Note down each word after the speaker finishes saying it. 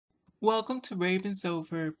Welcome to Ravens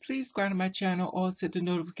Over. Please subscribe to my channel, also hit the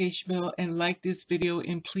notification bell and like this video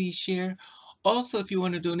and please share. Also, if you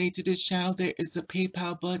want to donate to this channel, there is a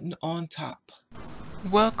PayPal button on top.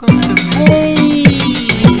 Welcome to Hey,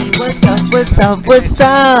 what's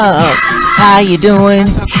up? How you doing?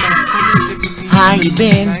 How you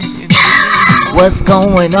been? What's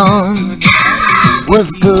going on? What's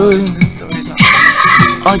good?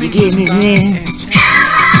 Are you getting it in?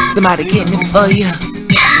 Somebody getting it for you?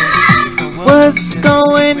 What's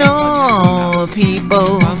going on,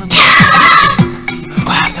 people?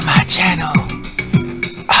 Subscribe to my channel.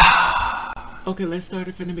 Okay, let's start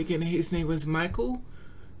it from the beginning. His name was Michael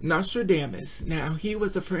Nostradamus. Now, he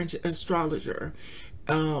was a French astrologer,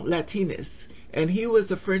 Latinist, and he was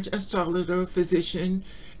a French astrologer, physician,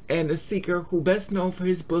 and a seeker who best known for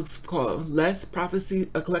his books called Les Prophecies,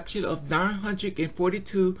 a collection of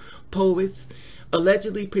 942 poets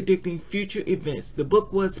allegedly predicting future events. The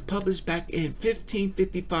book was published back in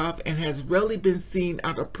 1555 and has rarely been seen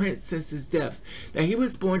out of print since his death. Now, he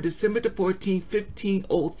was born December the 14th,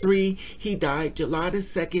 1503. He died July the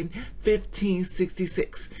 2nd,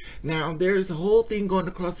 1566. Now, there's a whole thing going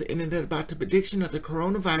across the internet about the prediction of the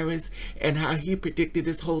coronavirus and how he predicted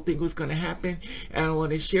this whole thing was going to happen. And I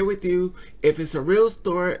want to share with you if it's a real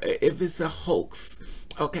story or if it's a hoax.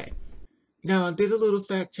 Okay. Now, I did a little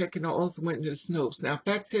fact check and I also went into the Snopes. Now,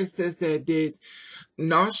 fact check says that did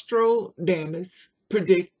Nostradamus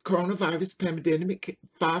predict coronavirus pandemic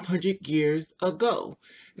 500 years ago?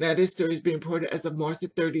 Now, this story is being reported as of March the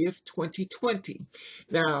 30th, 2020.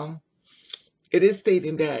 Now, it is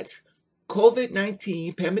stating that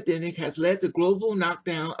Covid-19 pandemic has led to global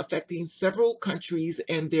knockdown affecting several countries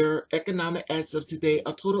and their economic as of today.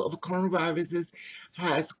 A total of coronaviruses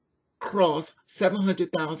has crossed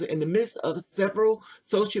 700,000 in the midst of several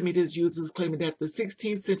social media users claiming that the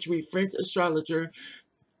 16th century French astrologer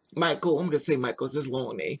Michael, I'm going to say Michael's his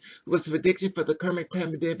long name, was the prediction for the current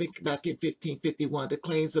pandemic back in 1551. The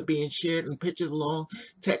claims are being shared in pictures along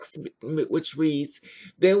text which reads,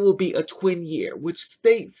 there will be a twin year, which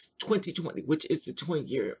states 2020, which is the twin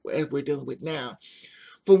year as we're dealing with now,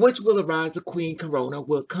 from which will arise a queen corona,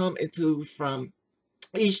 will come into from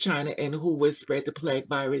East China and who would spread the plague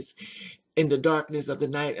virus in the darkness of the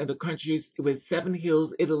night of the countries with 7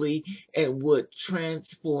 hills, Italy, and would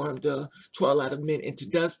transform the twilight of men into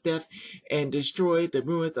dust, death, and destroy the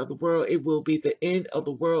ruins of the world. It will be the end of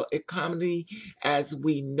the world economy as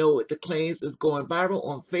we know it. The claims is going viral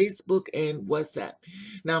on Facebook and WhatsApp.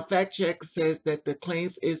 Now, fact check says that the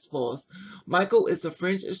claims is false. Michael is a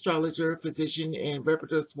French astrologer, physician, and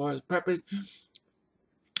reporter as far as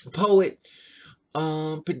poet.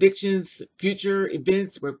 Predictions, future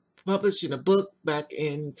events were published in a book back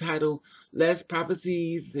in titled Les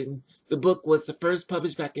Prophecies, and the book was the first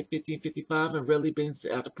published back in 1555 and rarely been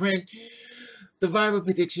out of print. The viral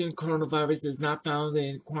prediction coronavirus is not found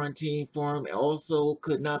in quarantine form and also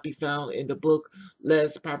could not be found in the book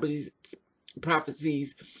Les Prophecies.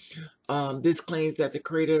 This claims that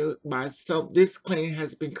this claim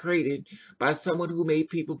has been created by someone who made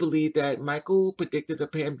people believe that Michael predicted a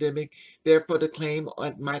pandemic. Therefore, the claim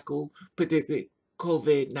of Michael predicted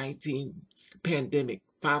COVID-19 pandemic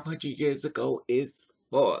 500 years ago is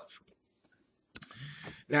false.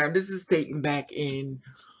 Now, this is dating back in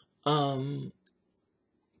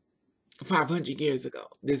 500 years ago.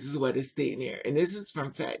 This is what it's stating here. And this is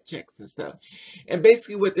from fact checks and stuff. And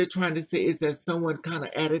basically what they're trying to say is that someone kind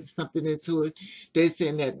of added something into it. They're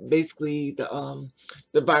saying that basically the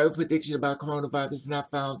viral prediction about coronavirus is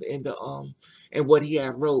not found in the in what he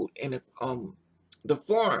had wrote in the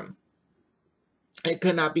forum. It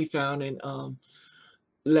could not be found in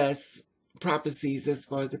Les Prophecies as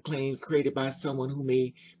far as a claim created by someone who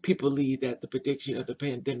made people believe that the prediction of the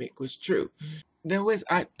pandemic was true. There's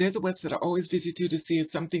a website I always visit to see if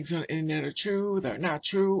some things on the internet are true, they're not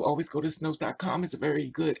true. Always go to Snopes.com. It's a very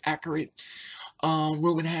good, accurate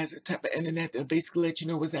rumor has a type of internet that basically let you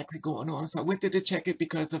know what's actually going on. So I went there to check it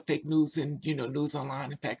because of fake news and, news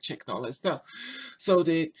online and fact check and all that stuff. So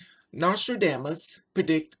did Nostradamus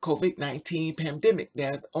predict COVID-19 pandemic?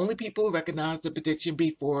 Now, only people who recognize the prediction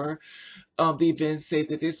before the events say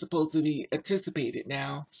that they're supposed to be anticipated.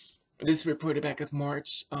 Now, this reported back as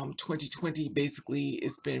March 2020. Basically,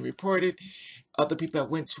 it's been reported. Other people have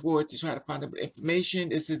went towards to try to find the information.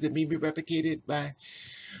 This is the meme replicated by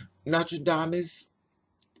Nostradamus.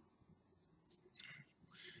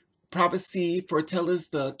 Prophecy foretells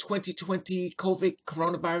the 2020 COVID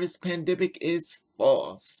coronavirus pandemic is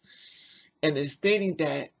false. And it's stating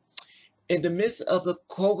that In the midst of the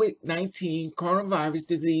COVID-19 coronavirus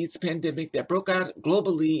disease pandemic that broke out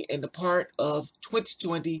globally in the part of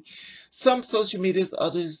 2020, some social media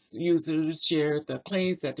others users shared the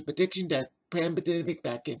claims that the prediction that pandemic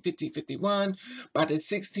back in 1551 by the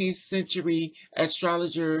 16th century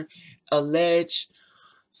astrologer alleged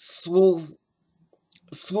Swolhaver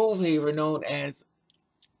known as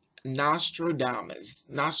Nostradamus.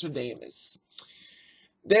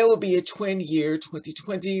 There will be a twin year,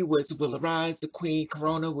 2020, which will arise. The Queen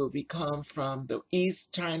Corona will become from the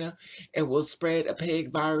East China and will spread a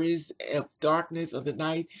plague virus of darkness of the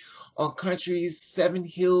night on countries, seven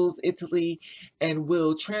hills, Italy, and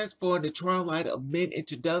will transform the twilight of men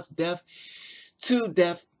into dust, death, to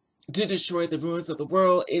destroy the ruins of the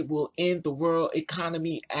world. It will end the world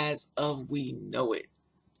economy as of we know it.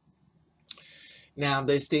 Now,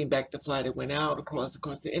 they're staying back the flight that went out across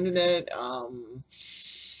the internet.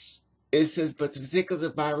 It says, but the particular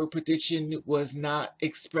viral prediction was not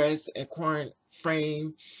expressed in current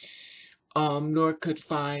frame, nor could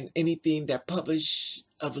find anything that published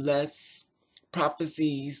of less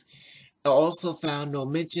prophecies. I also found no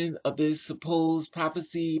mention of this supposed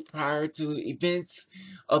prophecy prior to events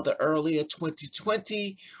of the earlier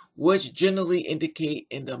 2020, which generally indicate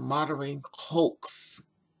in the modern hoax.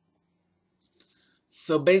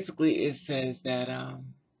 So basically it says that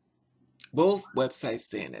both websites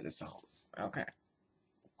saying that it's a hoax.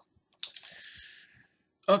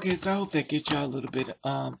 Okay, so I hope that gets y'all a little bit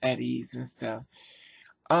at ease and stuff.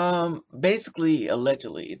 Basically,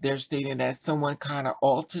 allegedly, they're stating that someone kind of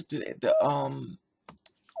altered it,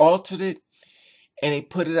 and they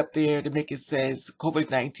put it up there to make it says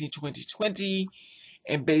COVID-19 2020,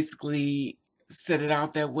 and basically set it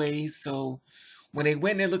out that way. So when they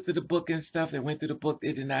went and looked at the book and stuff, they went through the book,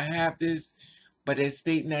 they did not have this, but they're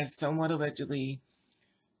stating that someone allegedly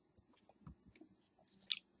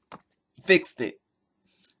fixed it.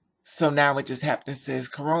 So now it just happens says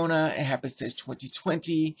Corona, it happens says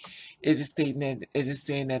 2020. It is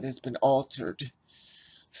saying that it's been altered.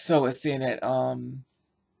 So it's saying that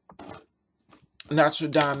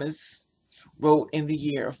Nostradamus wrote in the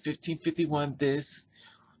year of 1551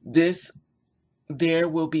 there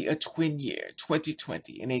will be a twin year,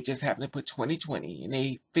 2020, and they just happen to put 2020, and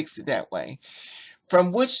they fixed it that way.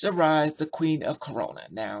 From which arise the Queen of Corona.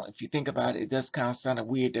 Now, if you think about it, it does kind of sound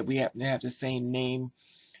weird that we happen to have the same name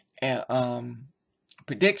and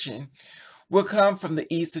prediction. Will come from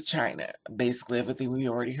the east of China. Basically, everything we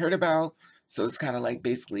already heard about. So it's kind of like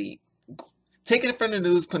basically taking it from the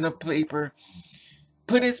news, putting up paper,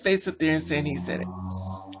 putting his face up there and saying he said it.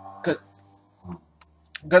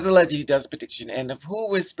 Because allegedly he does prediction. And of who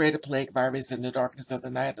would spread a plague virus in the darkness of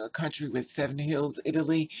the night of a country with seven hills,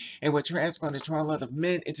 Italy, and would transform the twilight of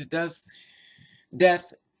men into dust,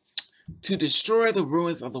 death, to destroy the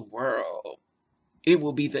ruins of the world. It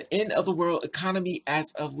will be the end of the world economy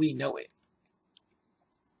as of we know it.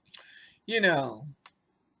 You know,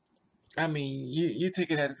 I mean, you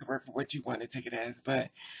take it as a word for what you want to take it as,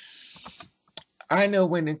 but I know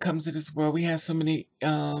when it comes to this world, we have so many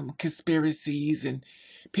conspiracies, and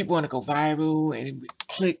people want to go viral and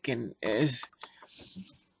click, and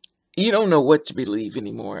you don't know what to believe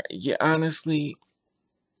anymore. You honestly,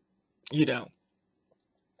 you don't.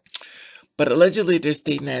 But allegedly, they're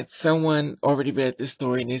stating that someone already read this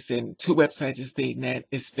story, and they said two websites are stating that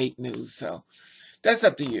it's fake news. So that's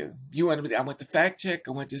up to you. You want to? I went to fact check.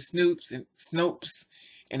 I went to Snopes,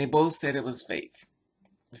 and they both said it was fake.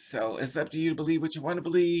 So it's up to you to believe what you want to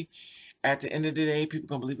believe. At the end of the day, people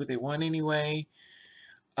gonna believe what they want anyway.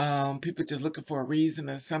 People just looking for a reason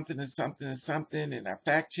or something, and I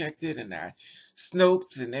fact checked it, and I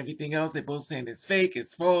Snopes and everything else. They both saying it's fake,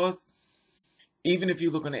 it's false. Even if you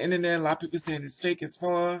look on the internet, a lot of people saying it's fake, it's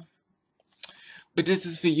false. But this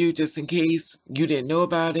is for you, just in case you didn't know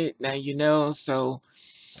about it. Now you know. So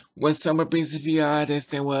when someone brings it to your eye, they're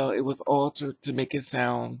saying, well, it was altered to make it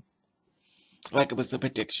sound like it was a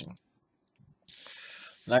prediction.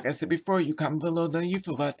 Like I said before, you comment below, how you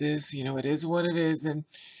feel about this. You know, it is what it is, and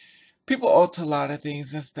people alter a lot of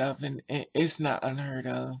things and stuff, and it's not unheard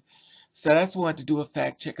of. So that's why I wanted to do a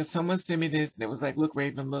fact check. Cause someone sent me this, and it was like, look,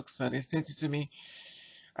 Raven, look. So they sent it to me.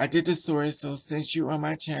 I did the story, so since you're on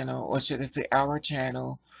my channel, or should I say our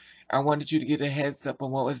channel, I wanted you to get a heads up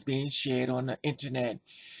on what was being shared on the internet.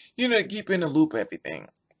 You know, to keep in the loop everything.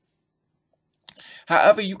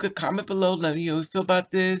 However, you could comment below, let me know how you feel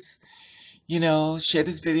about this. You know, share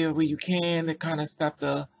this video where you can to kind of stop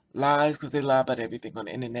the lies, because they lie about everything on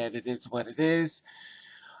the internet. It is what it is.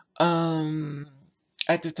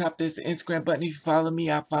 At the top, there's the Instagram button. If you follow me,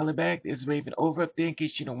 I'll follow back. There's Raven over up there in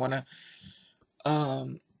case you don't want to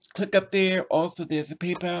Click up there. Also, there's a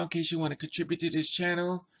PayPal in case you want to contribute to this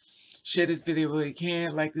channel. Share this video where you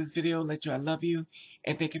can. Like this video. Let you I love you.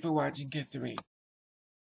 And thank you for watching. Kiss the Ring.